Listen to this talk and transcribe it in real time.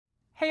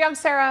Hey, I'm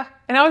Sarah,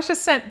 and I was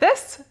just sent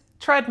this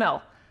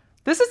treadmill.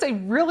 This is a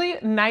really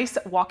nice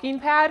walking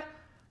pad.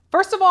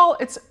 First of all,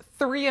 it's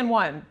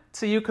 3-in-1.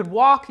 So you could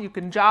walk, you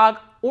can jog,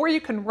 or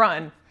you can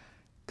run.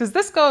 Because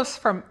this goes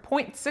from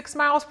 0.6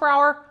 miles per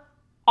hour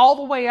all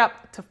the way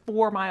up to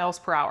 4 miles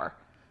per hour.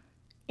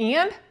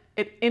 And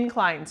it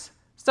inclines.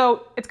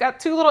 So it's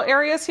got two little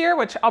areas here,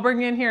 which I'll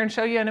bring in here and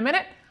show you in a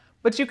minute.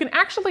 But you can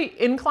actually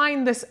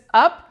incline this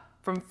up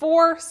from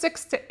 4,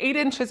 6 to 8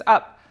 inches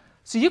up.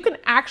 So you can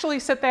actually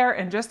sit there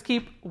and just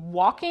keep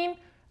walking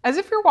as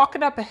if you're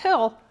walking up a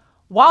hill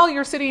while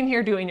you're sitting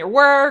here doing your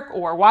work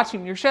or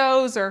watching your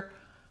shows or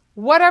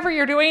whatever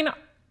you're doing.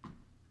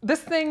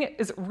 This thing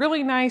is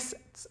really nice.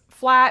 It's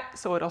flat,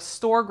 so it'll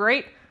store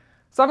great.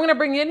 So I'm going to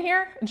bring you in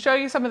here and show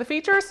you some of the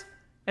features,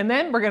 and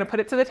then we're going to put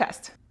it to the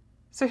test.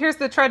 So here's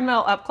the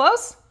treadmill up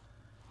close.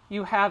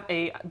 You have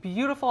a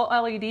beautiful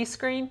LED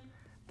screen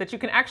that you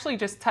can actually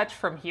just touch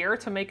from here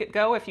to make it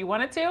go if you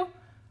wanted to.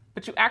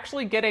 But you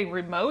actually get a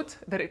remote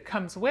that it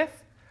comes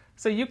with,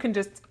 so you can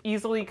just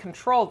easily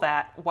control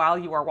that while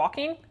you are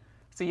walking.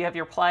 So you have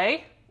your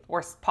play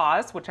or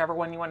pause, whichever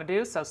one you want to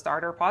do, so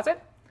start or pause it.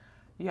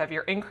 You have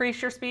your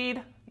increase your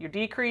speed, your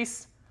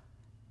decrease,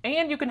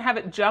 and you can have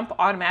it jump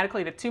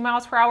automatically to 2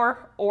 miles per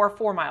hour or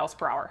 4 miles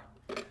per hour.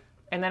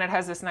 And then it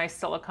has this nice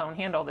silicone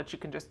handle that you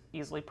can just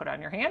easily put on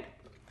your hand.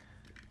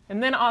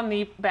 And then on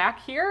the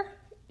back here,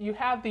 you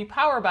have the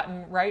power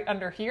button right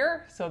under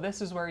here. So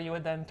this is where you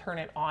would then turn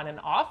it on and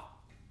off.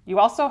 You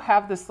also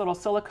have this little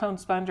silicone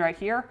sponge right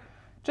here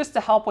just to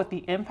help with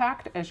the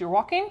impact as you're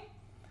walking.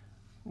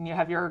 And you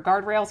have your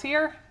guardrails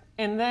here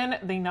and then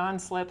the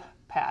non-slip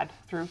pad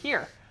through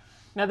here.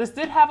 Now this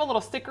did have a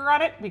little sticker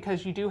on it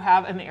because you do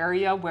have an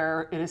area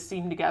where it is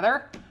seamed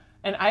together.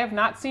 And I have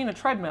not seen a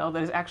treadmill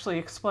that has actually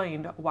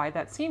explained why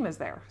that seam is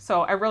there.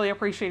 So I really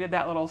appreciated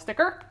that little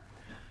sticker.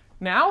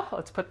 Now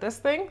let's put this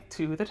thing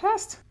to the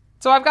test.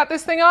 So I've got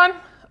this thing on.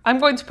 I'm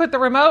going to put the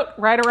remote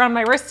right around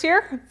my wrist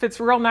here. It fits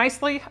real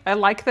nicely. I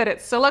like that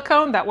it's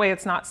silicone. That way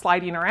it's not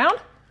sliding around.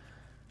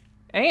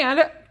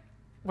 And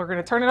we're going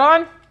to turn it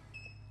on.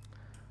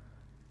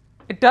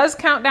 It does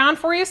count down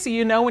for you so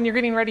you know when you're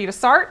getting ready to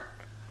start.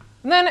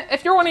 And then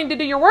if you're wanting to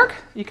do your work,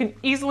 you can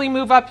easily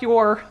move up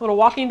your little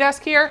walking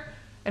desk here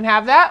and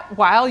have that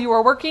while you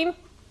are working.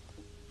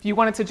 If you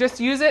wanted to just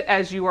use it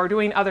as you are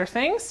doing other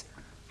things,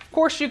 of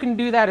course you can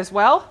do that as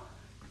well.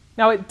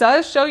 Now it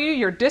does show you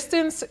your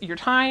distance, your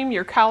time,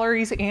 your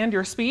calories, and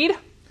your speed.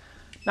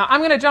 Now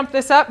I'm going to jump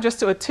this up just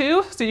to a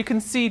 2 so you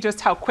can see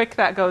just how quick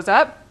that goes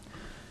up.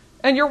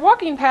 And your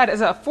walking pad is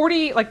a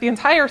 40, like the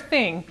entire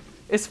thing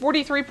is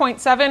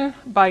 43.7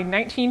 by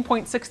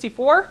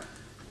 19.64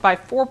 by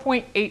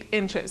 4.8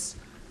 inches.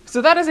 So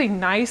that is a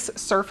nice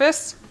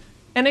surface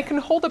and it can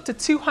hold up to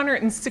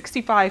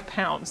 265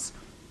 pounds.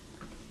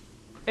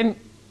 And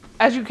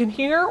as you can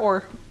hear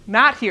or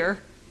not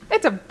hear,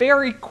 it's a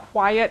very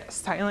quiet,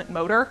 silent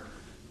motor.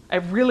 I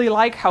really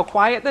like how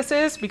quiet this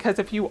is because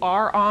if you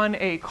are on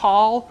a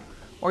call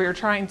or you're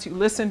trying to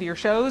listen to your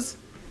shows,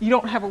 you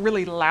don't have a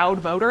really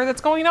loud motor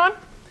that's going on.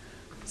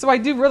 So I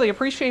do really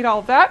appreciate all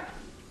of that.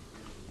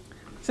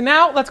 So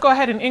now let's go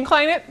ahead and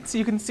incline it so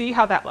you can see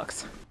how that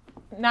looks.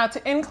 Now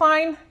to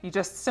incline, you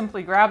just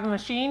simply grab the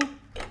machine,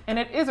 and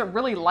it is a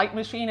really light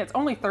machine. It's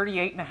only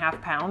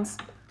 38.5 pounds.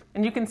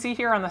 And you can see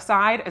here on the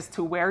side as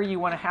to where you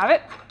want to have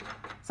it.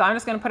 So I'm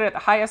just going to put it at the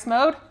highest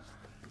mode,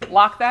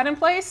 lock that in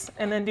place,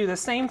 and then do the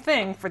same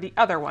thing for the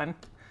other one.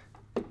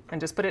 And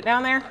just put it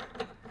down there.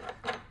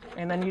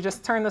 And then you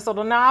just turn this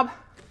little knob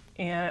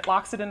and it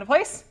locks it into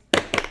place.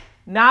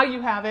 Now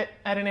you have it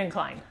at an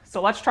incline.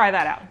 So let's try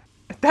that out.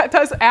 That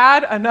does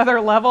add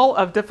another level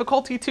of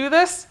difficulty to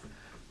this.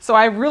 So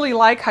I really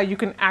like how you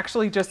can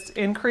actually just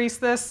increase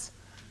this.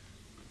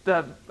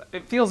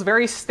 It feels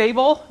very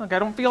stable. Like I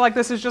don't feel like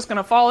this is just going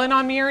to fall in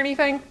on me or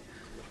anything.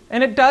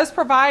 And it does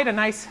provide a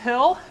nice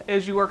hill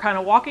as you are kind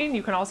of walking.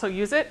 You can also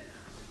use it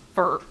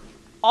for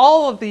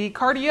all of the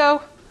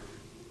cardio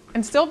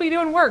and still be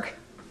doing work.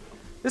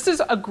 This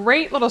is a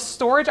great little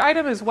storage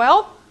item as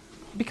well,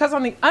 because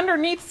on the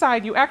underneath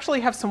side, you actually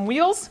have some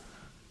wheels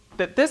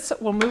that this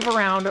will move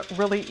around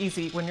really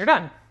easy when you're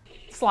done.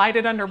 Slide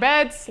it under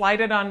bed, slide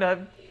it on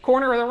the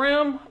corner of the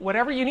room,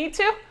 whatever you need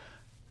to.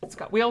 It's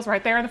got wheels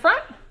right there in the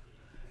front.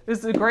 This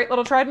is a great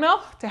little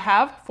treadmill to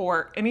have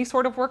for any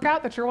sort of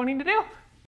workout that you're wanting to do.